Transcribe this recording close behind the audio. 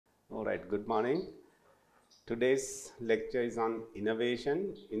All right, good morning. Today's lecture is on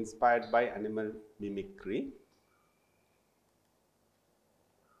innovation inspired by animal mimicry.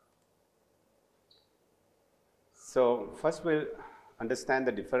 So, first we'll understand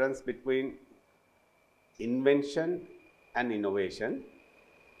the difference between invention and innovation.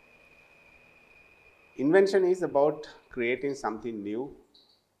 Invention is about creating something new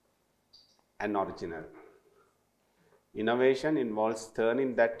and original. Innovation involves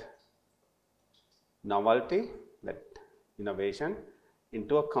turning that novelty, that innovation,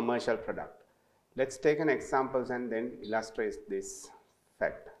 into a commercial product. Let's take an example and then illustrate this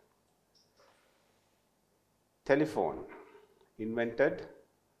fact. Telephone, invented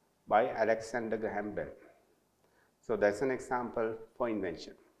by Alexander Graham Bell. So that's an example for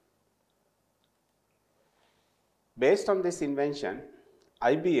invention. Based on this invention,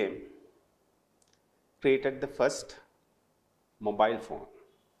 IBM created the first mobile phone.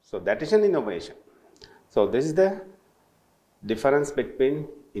 So that is an innovation. So this is the difference between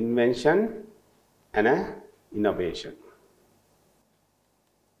invention and an innovation.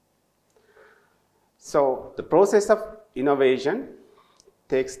 So the process of innovation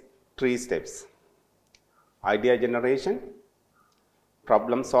takes 3 steps: idea generation,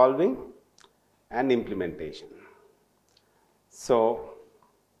 problem solving, and implementation. So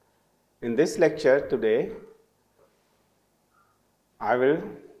in this lecture today, I will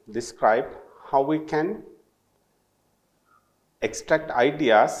describe how we can extract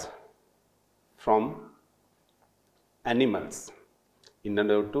ideas from animals in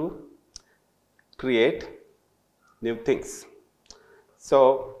order to create new things.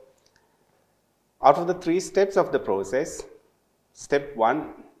 So out of the 3 steps of the process, step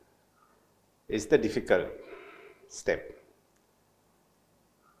 1 is the difficult step.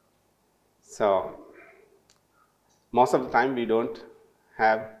 So most of the time we don't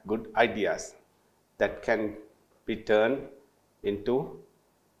have good ideas that can be turned into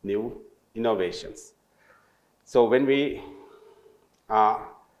new innovations. So when we are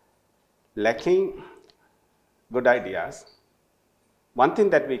lacking good ideas, one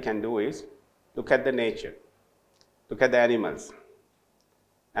thing that we can do is look at the nature, look at the animals,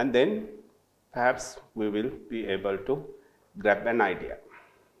 and then perhaps we will be able to grab an idea.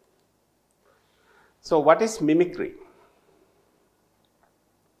 So what is mimicry?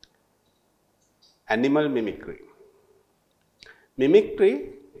 Animal mimicry. Mimicry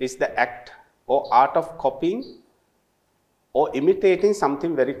is the act or art of copying or imitating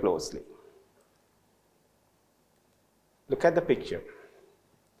something very closely. Look at the picture.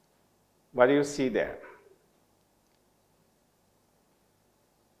 What do you see there?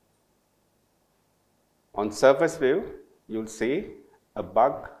 On surface view, you'll see a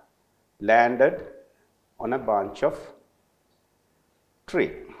bug landed on a branch of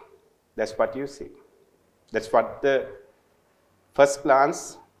tree. That's what you see. That's what the first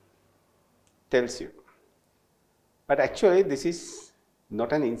glance tells you. But actually, this is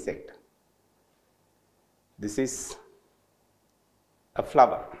not an insect. This is a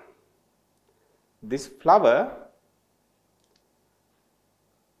flower. This flower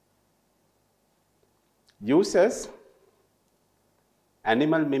uses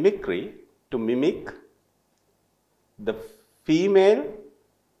animal mimicry to mimic the female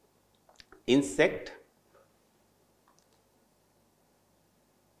insect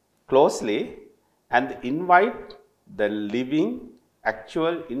closely and invite the living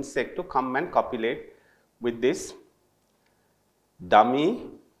actual insect to come and copulate with this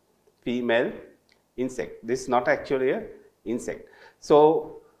dummy female insect. This is not actually an insect.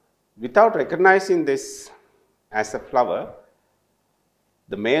 So without recognizing this as a flower,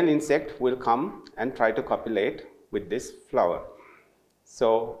 the male insect will come and try to copulate with this flower.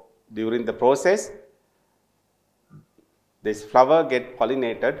 So during the process, this flower gets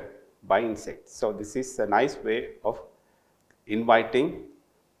pollinated by insects. So this is a nice way of inviting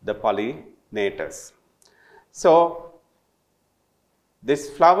the pollinators. So this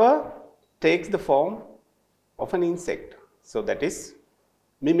flower takes the form of an insect. So that is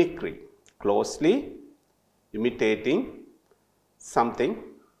mimicry, closely imitating something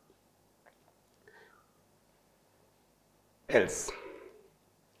else.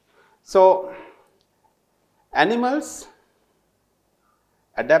 So animals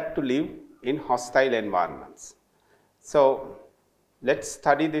adapt to live in hostile environments. So let's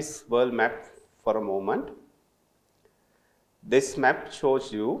study this world map for a moment. This map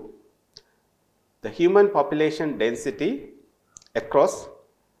shows you the human population density across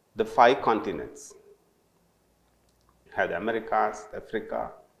the 5 continents. You have the Americas,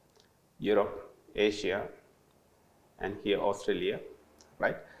 Africa, Europe, Asia, and here Australia,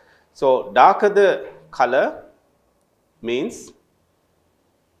 right? So, darker the color means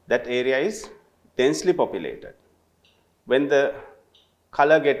that area is densely populated. When the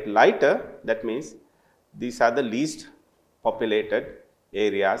color get lighter, that means these are the least populated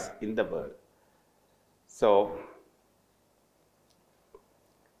areas in the world. So,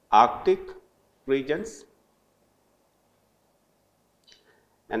 Arctic regions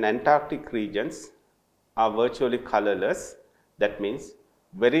and Antarctic regions are virtually colorless. That means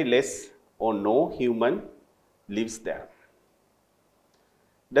very less or no human lives there.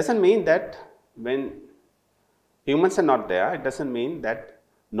 Doesn't mean that when humans are not there, it doesn't mean that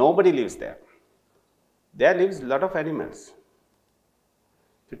nobody lives there. There lives a lot of animals.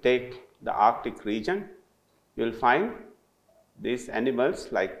 If you take the Arctic region, you will find these animals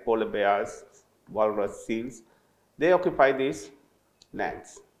like polar bears, walrus, seals, they occupy these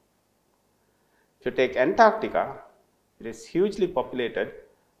lands. If you take Antarctica, it is hugely populated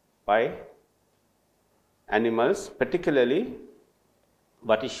by animals, particularly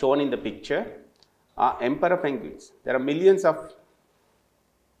what is shown in the picture are emperor penguins. There are millions of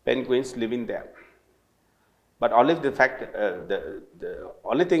penguins living there. But only the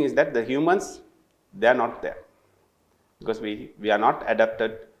only thing is that the humans, they are not there, because we are not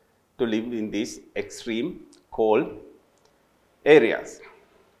adapted to live in these extreme cold areas,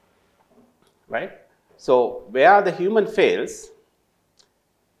 right? So, where the human fails,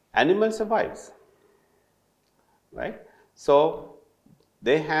 animal survives, right? So,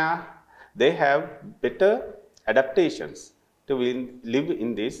 they have better adaptations to live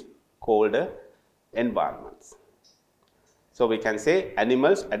in these colder environments. So, we can say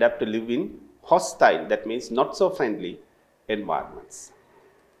animals adapt to live in hostile, that means not so friendly environments.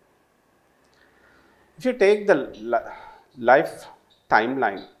 If you take the life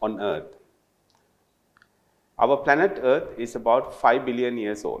timeline on Earth, our planet Earth is about 5 billion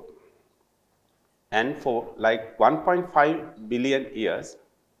years old, and for like 1.5 billion years,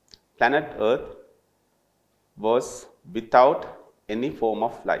 planet Earth was without any form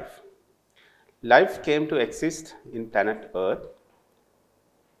of life. Life came to exist in planet Earth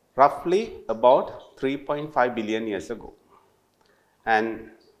roughly about 3.5 billion years ago,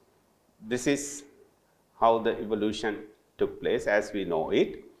 and this is how the evolution took place as we know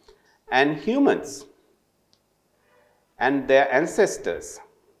it. And humans and their ancestors,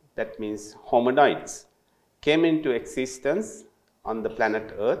 that means hominoids, came into existence on the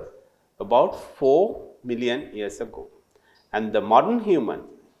planet Earth about 4 million years ago. And the modern humans,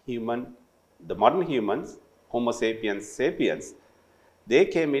 Homo sapiens sapiens, they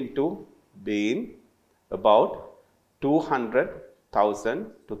came into being about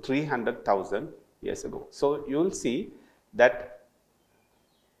 200,000 to 300,000 years ago. So, you will see that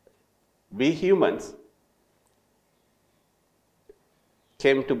we humans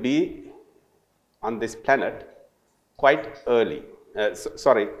came to be on this planet quite early,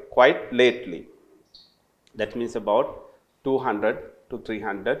 quite lately. That means about 200 to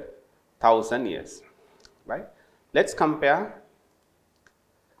 300,000 years, right? Let's compare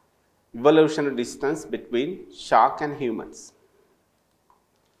evolutionary distance between shark and humans.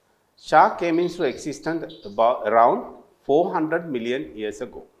 Shark came into existence about around 400 million years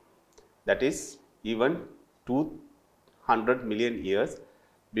ago. That is even 200 million years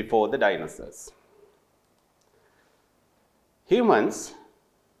before the dinosaurs. Humans,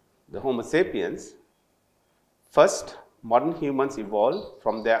 the Homo sapiens, first modern humans evolved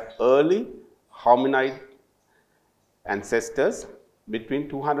from their early hominid ancestors between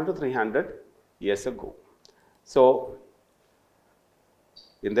 200 to 300 years ago. So,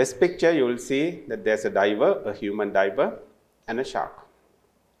 in this picture you will see that there is a diver, a human diver and a shark,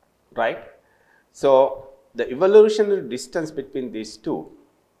 right? So, the evolutionary distance between these two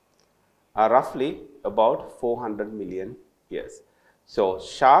are roughly about 400 million years. So,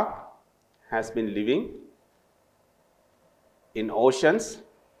 shark has been living in oceans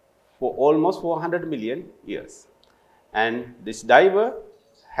for almost 400 million years, and this diver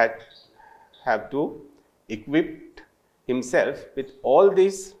have to equip himself with all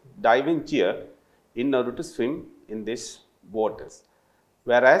these diving gear in order to swim in these waters,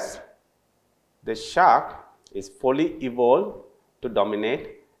 whereas the shark is fully evolved to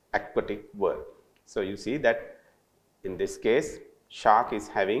dominate aquatic world. So, you see that in this case shark is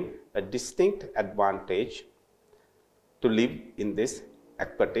having a distinct advantage to live in this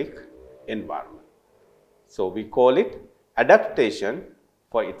aquatic environment. So, we call it adaptation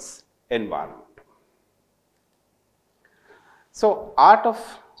for its environment. So,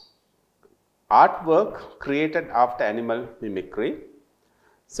 artwork created after animal mimicry.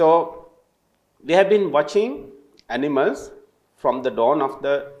 So, we have been watching animals from the dawn of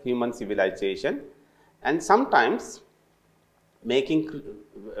the human civilization, and sometimes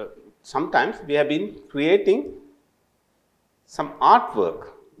sometimes we have been creating some artwork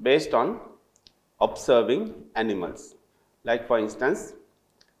based on observing animals. Like for instance,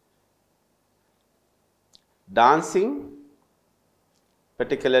 dancing,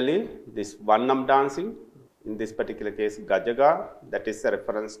 particularly this Vannam dancing, in this particular case Gajaga, that is a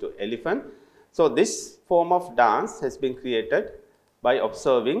reference to elephant. So this form of dance has been created by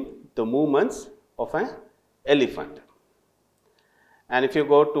observing the movements of an elephant. And if you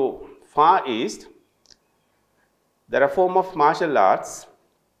go to Far East, there are form of martial arts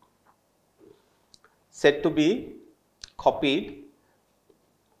said to be copied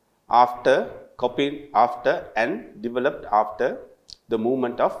after and developed after the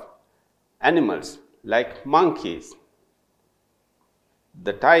movement of animals like monkeys,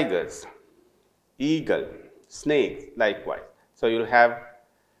 the tigers, eagle, snakes likewise. So you will have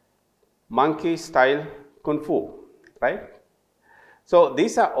monkey style kung fu, right? So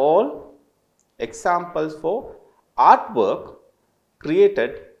these are all examples for artwork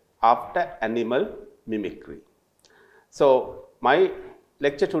created after animal mimicry. So my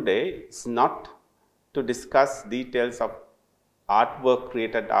lecture today is not to discuss details of artwork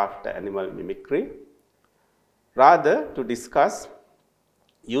created after animal mimicry, rather to discuss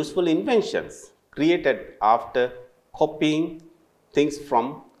useful inventions created after copying things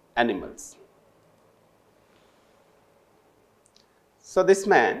from animals. So this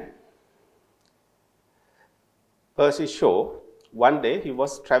man, Percy Shaw, one day he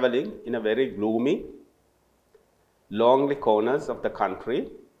was traveling in a very gloomy, lonely corners of the country,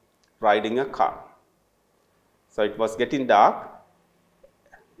 riding a car. So it was getting dark,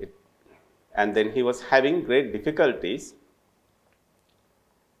 and then he was having great difficulties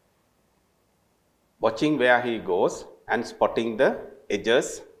watching where he goes and spotting the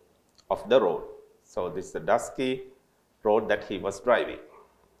edges of the road. So this is the dusky road that he was driving,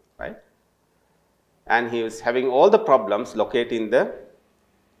 right? And he was having all the problems locating the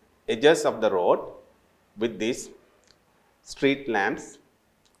edges of the road with these street lamps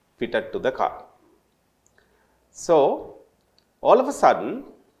fitted to the car. So all of a sudden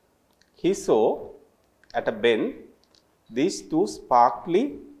he saw at a bend these two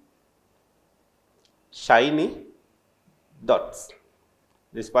sparkly, shiny dots.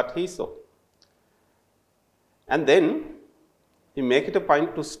 This is what he saw. And then he made it a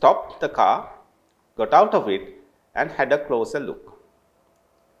point to stop the car, got out of it and had a closer look.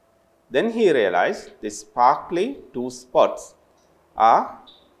 Then he realized these sparkly two spots are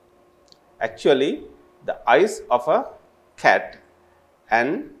actually the eyes of a cat,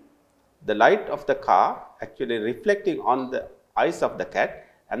 and the light of the car actually reflecting on the eyes of the cat,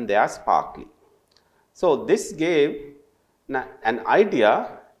 and they are sparkly. So this gave an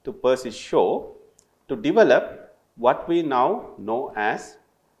idea to Percy Shaw to develop what we now know as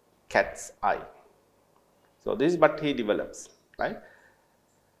cat's eye. So this is what he develops, right?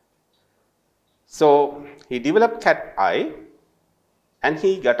 So he developed cat eye and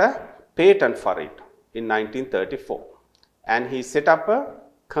he got a patent for it in 1934, and he set up a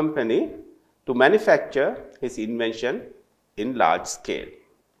company to manufacture his invention in large scale.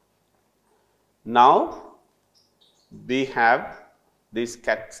 Now we have these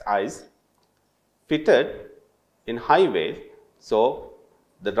cat's eyes fitted in highways, so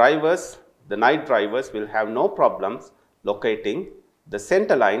the night drivers will have no problems locating the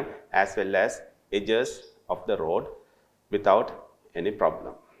center line as well as edges of the road without any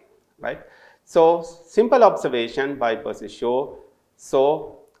problem, right? So simple observation by Percy Shaw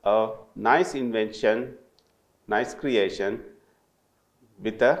saw a nice invention, nice creation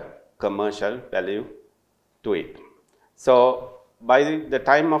with a commercial value to it. So by the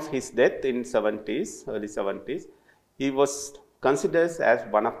time of his death in early 70s, he was considered as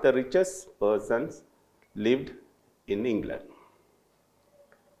one of the richest persons lived in England.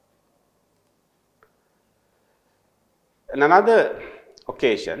 On another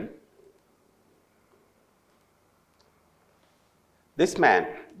occasion, this man,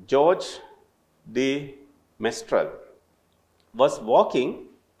 George de Mestral, was walking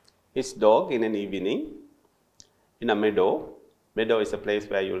his dog in an evening in a meadow. Meadow is a place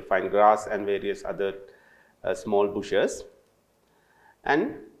where you will find grass and various other small bushes.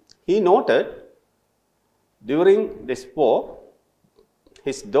 And he noted during this walk,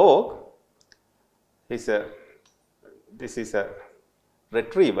 his dog, this is a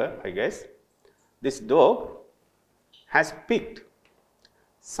retriever, I guess. This dog has picked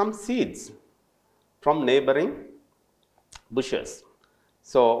some seeds from neighboring bushes.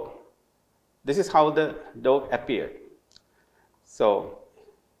 So this is how the dog appeared. So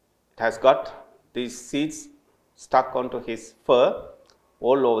it has got these seeds stuck onto his fur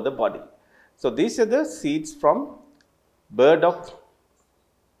all over the body. So these are the seeds from burdock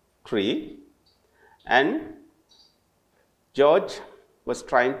tree, and George was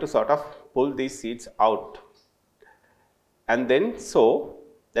trying to sort of pull these seeds out, and then saw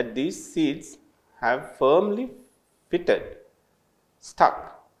that these seeds have firmly fitted,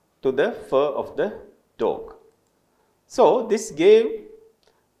 stuck to the fur of the dog. So this gave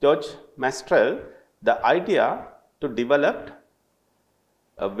George Mastrel the idea to develop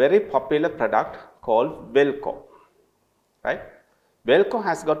a very popular product called Velcro. Right? Velcro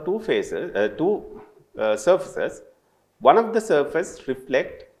has got two surfaces. One of the surface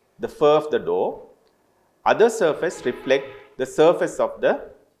reflect the fur of the dog. Other surface reflect the surface of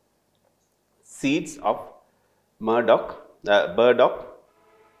the seeds of burdock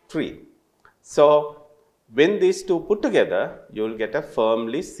tree. So when these two put together, you will get a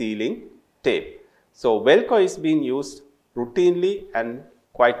firmly sealing tape. So Velcro is being used routinely and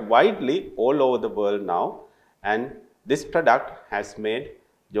quite widely all over the world now, and this product has made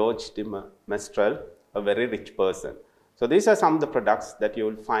George de Mastrel a very rich person. So these are some of the products that you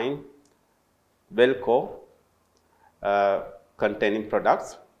will find Velcro containing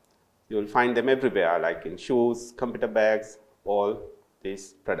products. You will find them everywhere, like in shoes, computer bags, all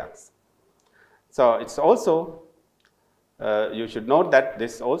these products. So it's also, you should note that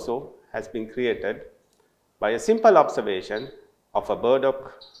this also has been created by a simple observation of a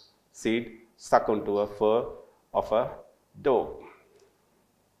burdock seed stuck onto a fur of a dog.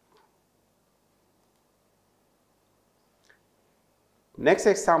 Next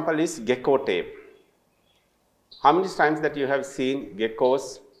example is gecko tape. How many times that you have seen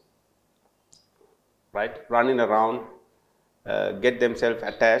geckos, right, running around, get themselves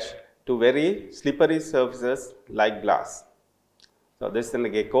attached to very slippery surfaces like glass. So this is a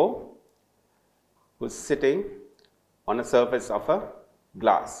gecko who is sitting on a surface of a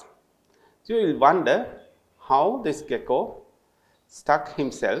glass. So you will wonder how this gecko stuck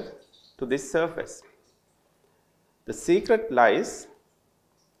himself to this surface. The secret lies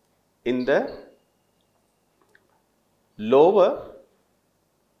in the lower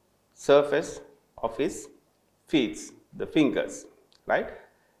surface of his feet, the fingers, right?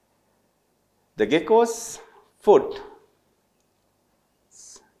 The gecko's foot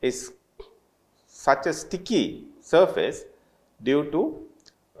is such a sticky surface due to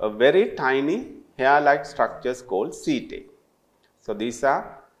a very tiny hair-like structures called setae. So these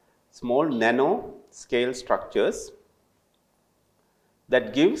are small nano-scale structures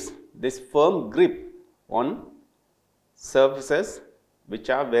that gives this firm grip on surfaces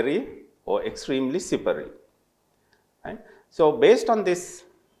which are very or extremely slippery. Right? So based on this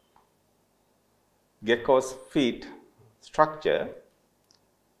gecko's feet structure,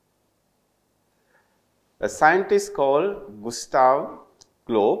 a scientist called Gustav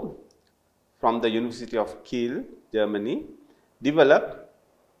Globe from the University of Kiel, Germany, developed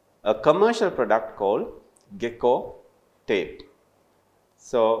a commercial product called gecko tape.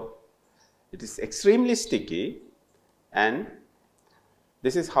 So it is extremely sticky, and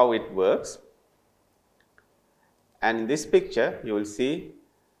this is how it works. And in this picture, you will see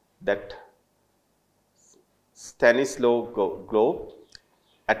that Stanislaw Globe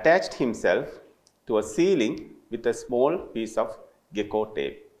attached himself to a ceiling with a small piece of gecko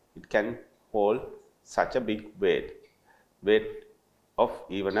tape. It can hold such a big weight of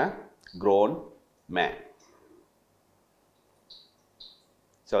even a grown man.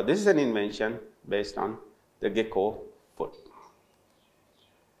 So this is an invention based on the gecko foot.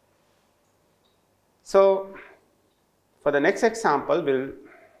 So for the next example, we'll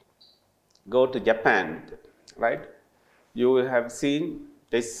go to Japan, right? You will have seen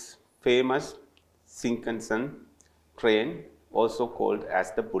this famous Shinkansen train, also called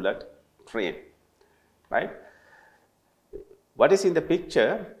as the bullet train, right? What is in the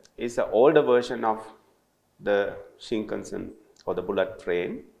picture is an older version of the Shinkansen or the bullet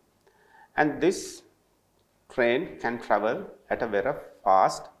train, and this train can travel at a very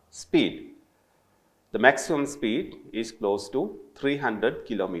fast speed. The maximum speed is close to 300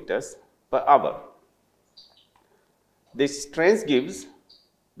 kilometers per hour. This train gives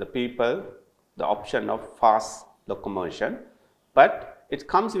the people the option of fast locomotion, but it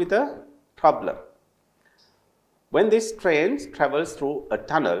comes with a problem. When this train travels through a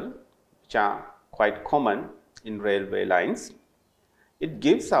tunnel, which are quite common in railway lines, it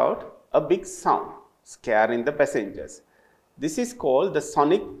gives out a big sound, scaring the passengers. This is called the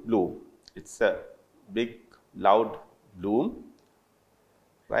sonic boom. It's a big, loud boom,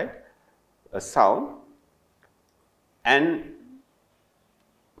 right? A sound. And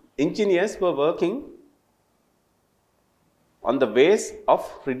engineers were working on the ways of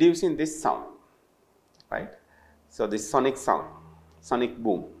reducing this sound, right? So this sonic sound, sonic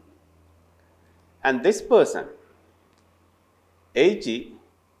boom. And this person, Eiji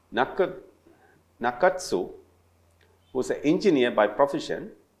Nakatsu, who's an engineer by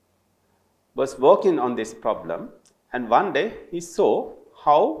profession, was working on this problem, and one day he saw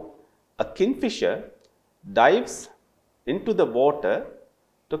how a kingfisher dives into the water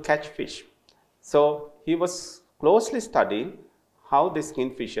to catch fish. So he was closely studying how this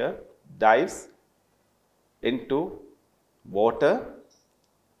kingfisher dives into water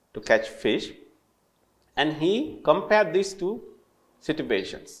to catch fish, and he compared these two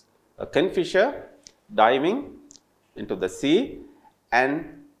situations: a kingfisher diving into the sea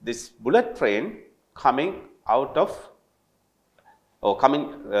and this bullet train coming out of or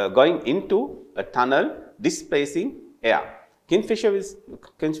going into a tunnel displacing air.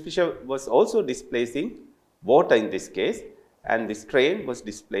 Kingfisher was also displacing water in this case, and this train was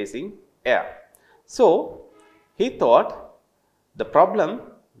displacing air. So he thought the problem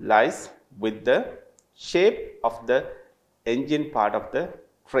lies with the shape of the engine part of the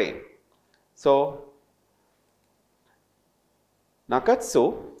train. So Nakatsu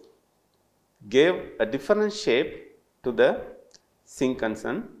gave a different shape to the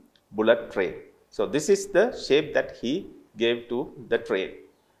Shinkansen bullet train. So this is the shape that he gave to the train.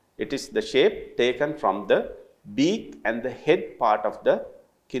 It is the shape taken from the beak and the head part of the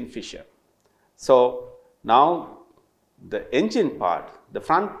kingfisher. So now the engine part, the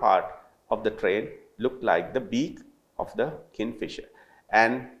front part of the train looked like the beak of the kingfisher,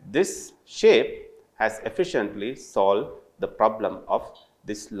 and this shape has efficiently solved the problem of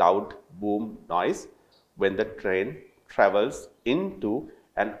this loud boom noise when the train travels into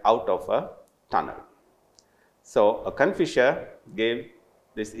and out of a tunnel. So a kingfisher gave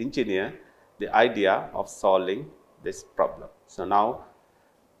this engineer the idea of solving this problem. So now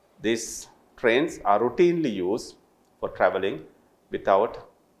these trains are routinely used for traveling without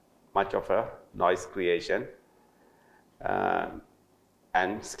much of a noise creation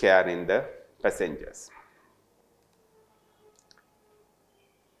and scaring the passengers.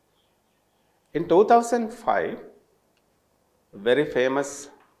 In 2005, a very famous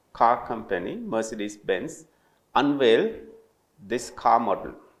car company, Mercedes-Benz, unveiled this car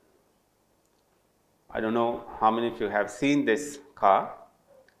model. I don't know how many of you have seen this car.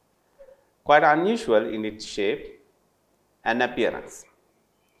 Quite unusual in its shape and appearance.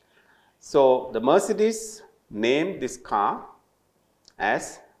 So the Mercedes named this car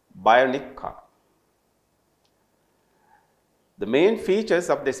as Bionic car. The main features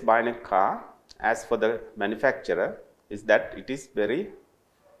of this Bionic car, as for the manufacturer, is that it is very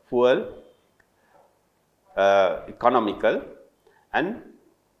fuel economical and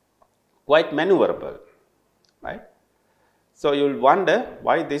quite maneuverable, right? So you will wonder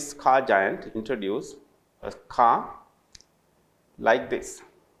why this car giant introduced a car like this.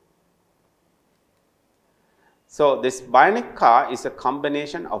 So this Bionic car is a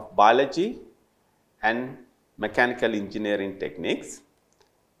combination of biology and mechanical engineering techniques,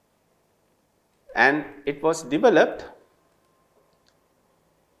 and it was developed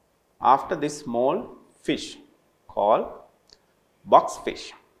after this small fish called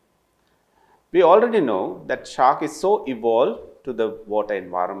boxfish. We already know that shark is so evolved to the water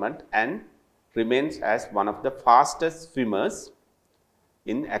environment and remains as one of the fastest swimmers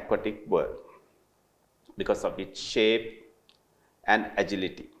in aquatic world because of its shape and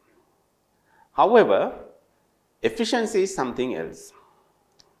agility. However, efficiency is something else,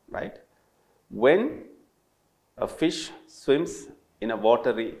 right? When a fish swims in a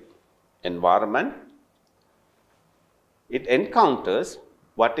watery environment, it encounters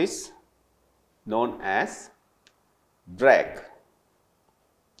what is known as drag.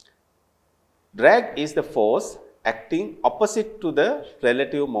 Drag is the force acting opposite to the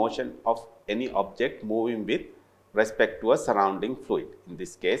relative motion of any object moving with respect to a surrounding fluid. In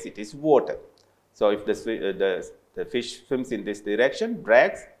this case, it is water. So if the fish swims in this direction,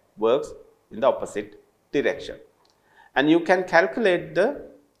 drag works in the opposite direction. And you can calculate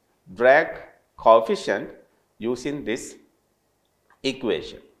the drag coefficient using this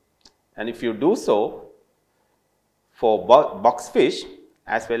equation. And if you do so for boxfish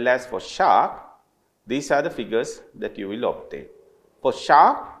as well as for shark, these are the figures that you will obtain. For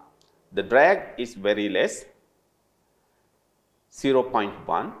shark, the drag is very less,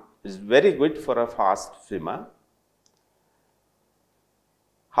 0.1, is very good for a fast swimmer.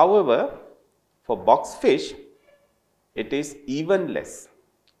 However, for boxfish, it is even less.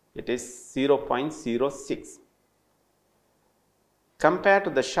 It is 0.06. Compared to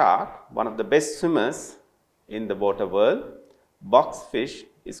the shark, one of the best swimmers in the water world, boxfish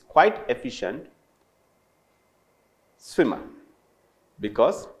is quite efficient swimmer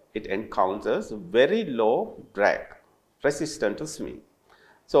because it encounters very low drag, resistant to swimming.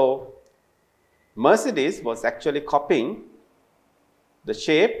 So Mercedes was actually copying the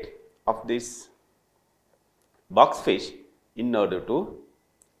shape of this boxfish in order to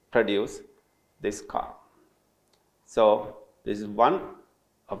produce this car. So this is one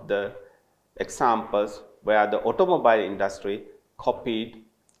of the examples where the automobile industry copied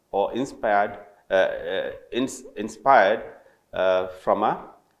or inspired from an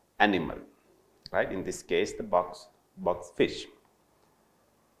animal, right? In this case, the boxfish.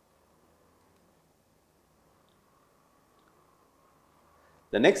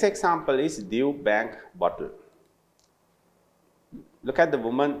 The next example is dew bank bottle. Look at the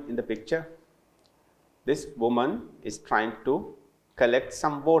woman in the picture. This woman is trying to collect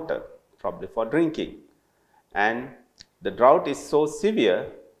some water, probably for drinking. And the drought is so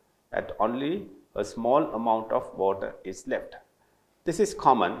severe that only a small amount of water is left. This is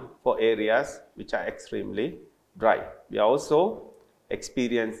common for areas which are extremely dry. We are also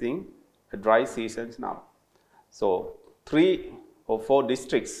experiencing a dry season now. So 3 or 4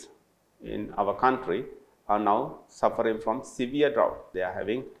 districts in our country are now suffering from severe drought. They are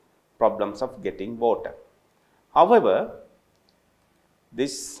having problems of getting water. However,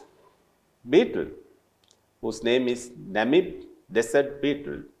 this beetle, whose name is Namib desert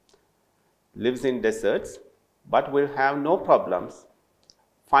beetle, lives in deserts but will have no problems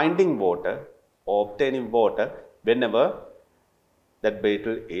finding water or obtaining water whenever that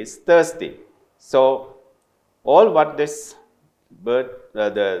beetle is thirsty. So all what this bird,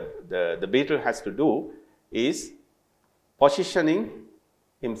 the beetle has to do is positioning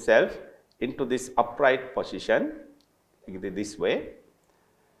himself into this upright position this way,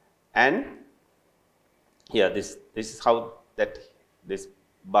 and here this is how that this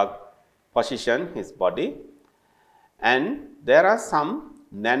bug position his body, and there are some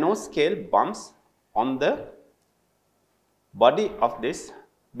nanoscale bumps on the body of this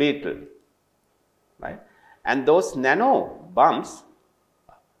beetle, right? And those nano bumps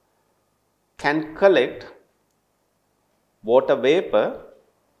can collect water vapor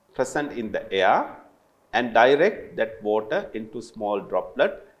present in the air and direct that water into small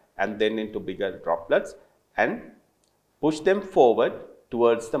droplet and then into bigger droplets and push them forward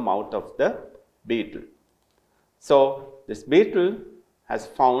towards the mouth of the beetle. So this beetle has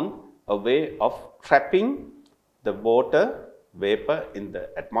found a way of trapping the water vapor in the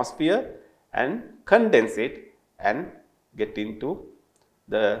atmosphere and condense it and get into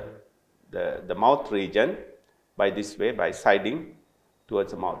the mouth region by this way, by siding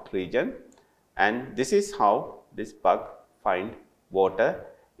towards the mouth region. And this is how this bug find water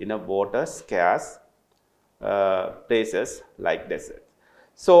in a water scarce places like desert.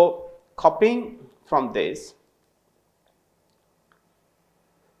 So copying from this,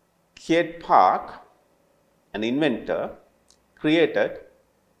 Keat Park, an inventor, created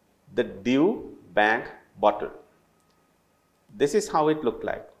the dew bank bottle. This is how it looked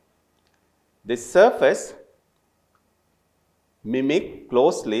like. This surface mimic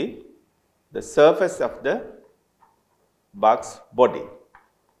closely the surface of the bug's body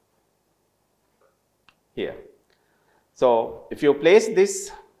here. So if you place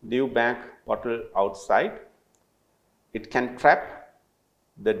this dew bank bottle outside, it can trap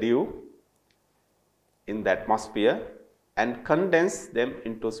the dew in the atmosphere and condense them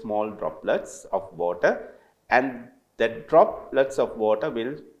into small droplets of water, and the droplets of water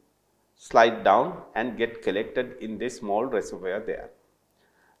will slide down and get collected in this small reservoir there.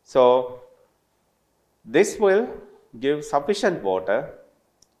 So this will give sufficient water,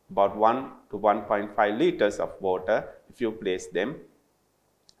 about 1 to 1.5 liters of water, if you place them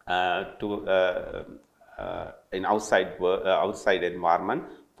in outside environment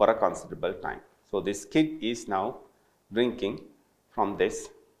for a considerable time. So this kid is now drinking from this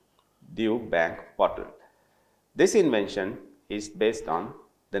dew bank bottle. This invention is based on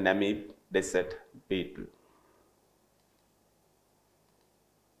the Namib desert beetle.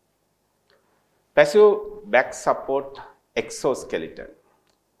 Passive back support exoskeleton.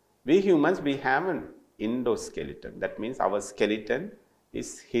 We humans, we have an endoskeleton. That means our skeleton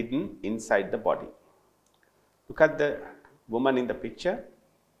is hidden inside the body. Look at the woman in the picture.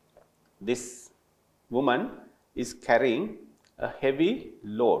 This woman is carrying a heavy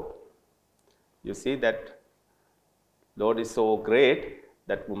load. You see that load is so great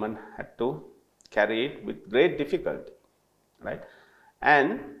that woman had to carry it with great difficulty, right?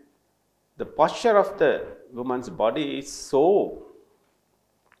 And the posture of the woman's body is so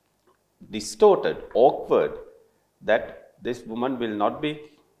distorted, awkward, that this woman will not be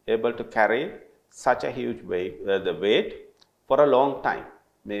able to carry such a huge weight, the weight for a long time.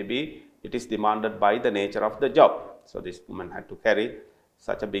 Maybe it is demanded by the nature of the job. So this woman had to carry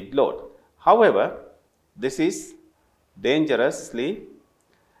such a big load. However, this is dangerously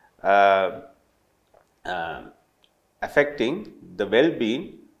affecting the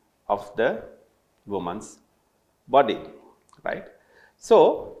well-being of the woman's body, right?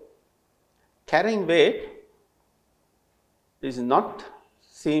 So carrying weight is not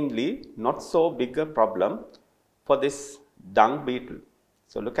seemingly not so big a problem for this dung beetle.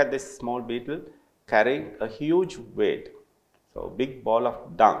 So look at this small beetle carrying a huge weight. So big ball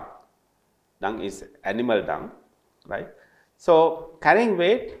of dung. Dung is animal dung, right? So carrying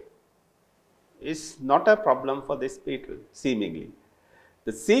weight is not a problem for this beetle, seemingly.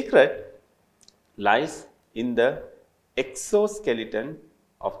 The secret lies in the exoskeleton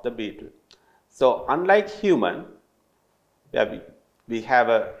of the beetle. So unlike human, where we have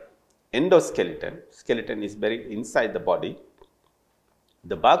a endoskeleton, skeleton is buried inside the body.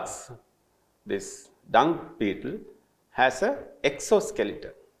 The bugs, this dung beetle, has a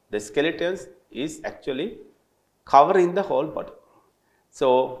exoskeleton. The skeleton is actually covering the whole body.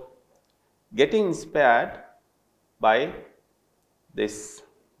 So getting inspired by this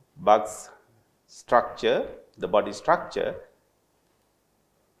bug's structure, the body structure,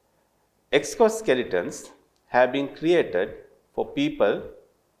 exoskeletons have been created for people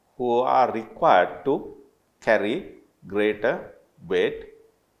who are required to carry greater weight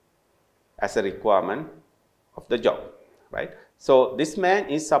as a requirement of the job, right? So this man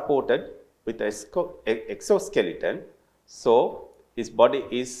is supported with an exoskeleton, so his body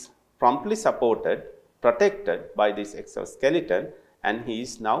is promptly supported, protected by this exoskeleton, and he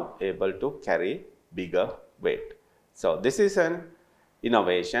is now able to carry bigger weight. So this is an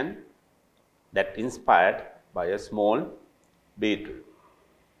innovation that inspired by a small beetle.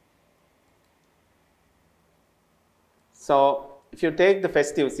 So if you take the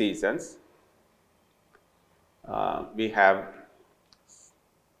festive seasons, we have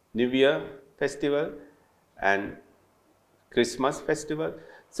New Year festival and Christmas festival.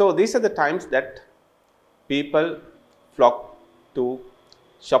 So these are the times that people flock to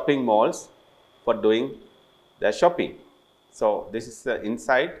shopping malls for doing their shopping. So this is the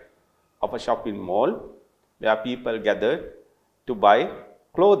inside of a shopping mall where people gather to buy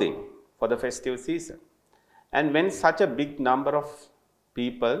clothing for the festive season. And when such a big number of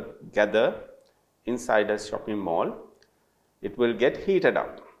people gather inside a shopping mall, it will get heated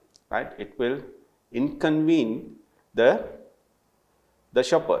up, right? It will inconvene the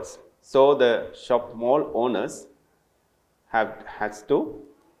shoppers. So the mall owners has to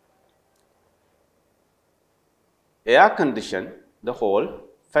air condition the whole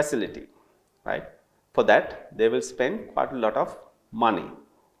facility, right? For that, they will spend quite a lot of money,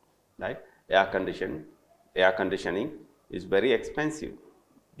 right? Air conditioning is very expensive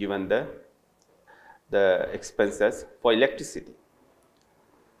given the expenses for electricity.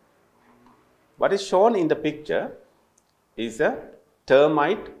 What is shown in the picture is a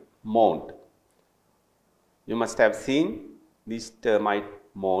termite mound. You must have seen these termite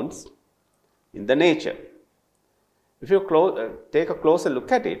mounds in the nature. If you take a closer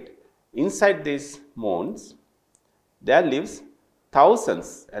look at it, inside these mounds, there lives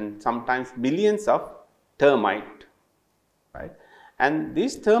thousands and sometimes millions of termites, right? And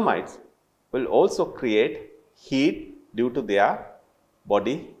these termites will also create heat due to their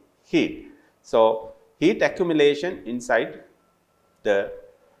body heat. So heat accumulation inside the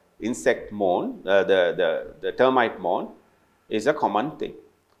insect mound, the termite mound, is a common thing.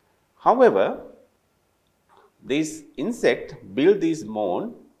 However, these insects build these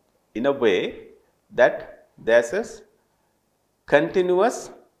mound in a way that there's a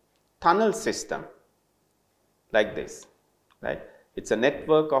continuous tunnel system like this, right? It's a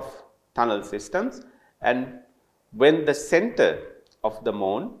network of tunnel systems, and when the center of the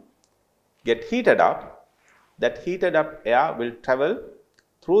mound get heated up, that heated up air will travel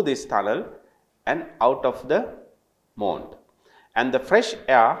through this tunnel and out of the mound, and the fresh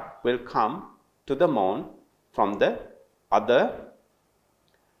air will come to the mound from the other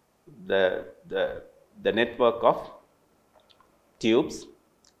the network of tubes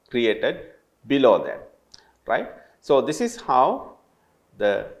created below that, right? So this is how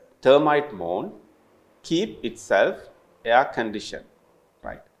the termite mound keep itself air conditioned,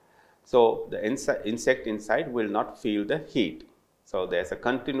 right? So the insect inside will not feel the heat. So there's a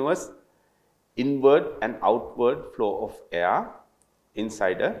continuous inward and outward flow of air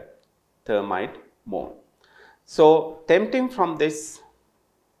inside a termite mound. So tempting from this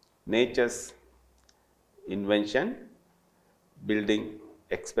nature's invention, building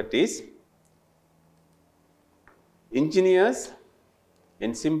expertise. Engineers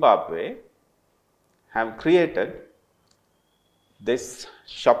in Zimbabwe have created this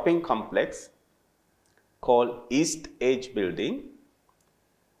shopping complex called East Edge building.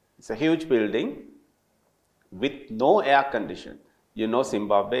 It's a huge building with no air condition. You know,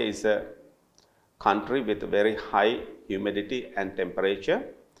 Zimbabwe is a country with very high humidity and temperature,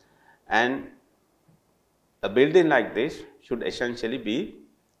 and a building like this should essentially be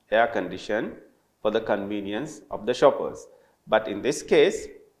air conditioned for the convenience of the shoppers. But in this case,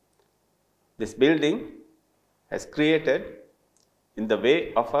 this building has created in the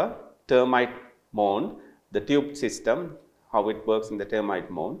way of a termite mound, the tube system, how it works in the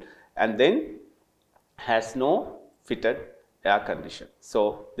termite mound, and then has no fitted air condition.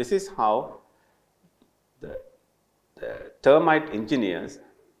 So this is how the termite engineers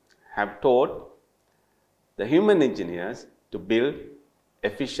have taught the human engineers to build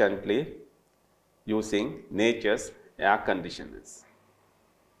efficiently using nature's air conditioners.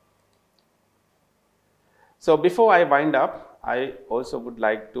 So before I wind up, I also would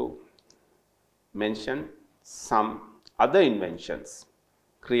like to mention some other inventions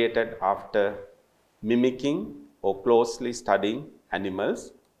created after mimicking or closely studying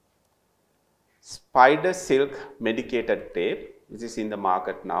animals. Spider silk medicated tape, which is in the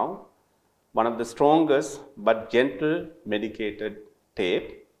market now, one of the strongest but gentle medicated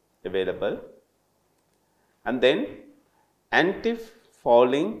tape available. And then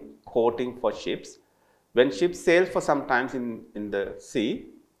anti-fouling coating for ships. When ships sail for some time in the sea,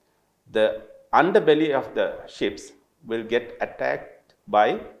 the underbelly of the ships will get attacked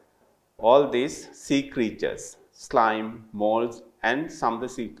by all these sea creatures, slime, molds, and some of the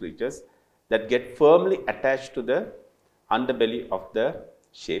sea creatures that get firmly attached to the underbelly of the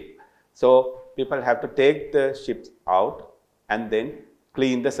ship. So people have to take the ships out and then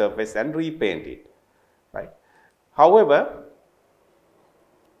clean the surface and repaint it. Right? However,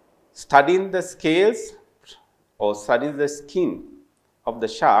 studying the scales or studying the skin of the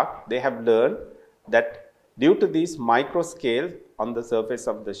shark, they have learned that due to these micro scales on the surface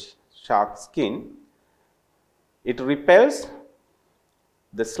of the shark skin, it repels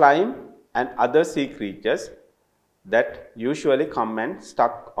the slime and other sea creatures that usually come and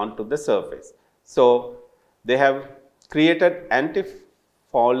stuck onto the surface. So they have created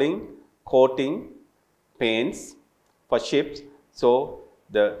anti-fouling coating paints for ships, so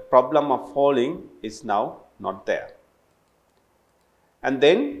the problem of fouling is now not there. And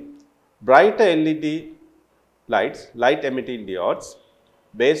then brighter LED lights, light emitting diodes,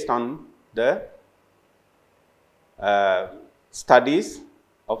 based on the studies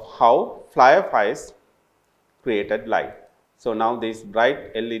of how fireflies created light. So now these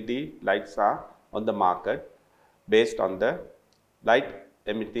bright LED lights are on the market based on the light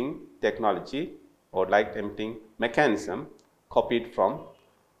emitting technology or light emitting mechanism copied from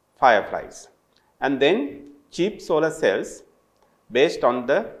fireflies. And then cheap solar cells based on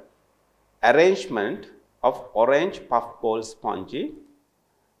the arrangement of orange puffball sponge,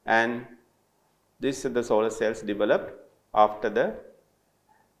 and these are the solar cells developed after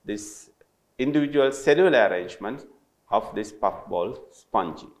this individual cellular arrangement of this puffball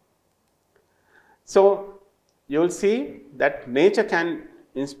sponge. So you will see that nature can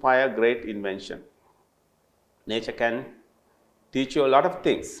inspire great invention. Nature can teach you a lot of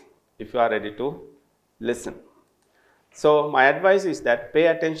things if you are ready to listen. So my advice is that pay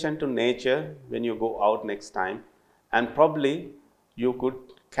attention to nature when you go out next time, and probably you could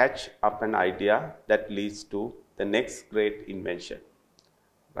catch up an idea that leads to the next great invention,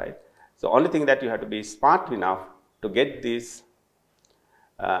 right? So only thing that you have to be smart enough to get this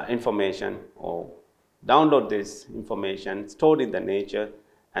information or download this information stored in the nature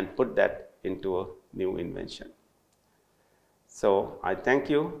and put that into a new invention. So I thank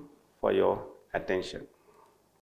you for your attention.